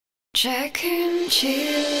Jack and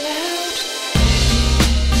chill out.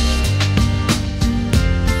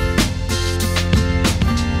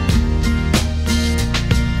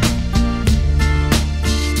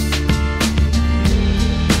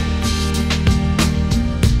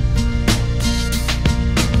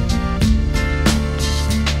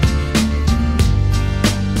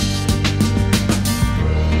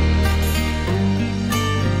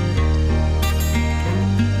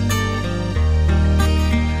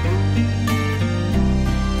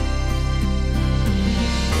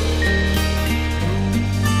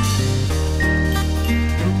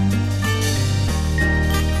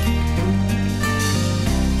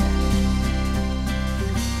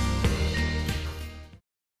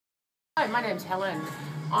 Hi, my name's Helen.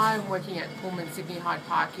 I'm working at Pullman, Sydney Hyde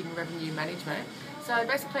Park in revenue management. So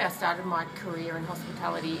basically I started my career in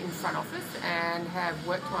hospitality in front office and have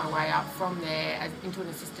worked my way up from there into an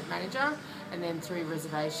assistant manager and then through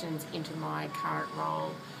reservations into my current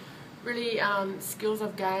role. Really skills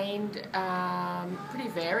I've gained pretty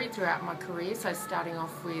varied throughout my career, so starting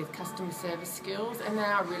off with customer service skills and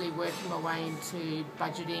now really working my way into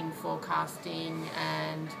budgeting, forecasting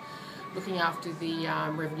and looking after the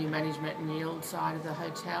revenue management and yield side of the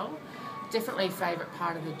hotel. Definitely favourite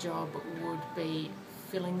part of the job would be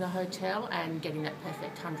filling the hotel and getting that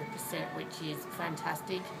perfect 100%, which is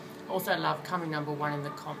fantastic. Also love coming number one in the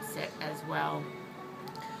comp set as well.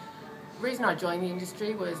 The reason I joined the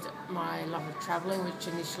industry was my love of travelling, which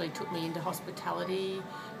initially took me into hospitality.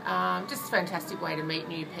 Just a fantastic way to meet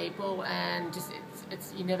new people, and just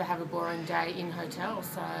you never have a boring day in hotels,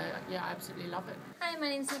 so yeah, I absolutely love it. Hi, my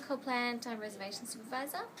name's Nicole Plant, I'm reservation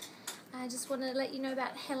supervisor. I just want to let you know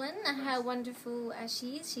about Helen, how wonderful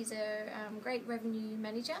she is. She's a great revenue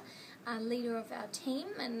manager, a leader of our team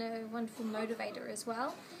and a wonderful motivator as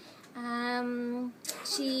well.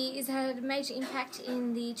 She has had a major impact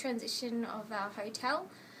in the transition of our hotel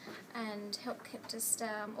and kept us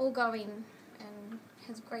all going and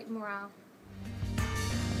has great morale.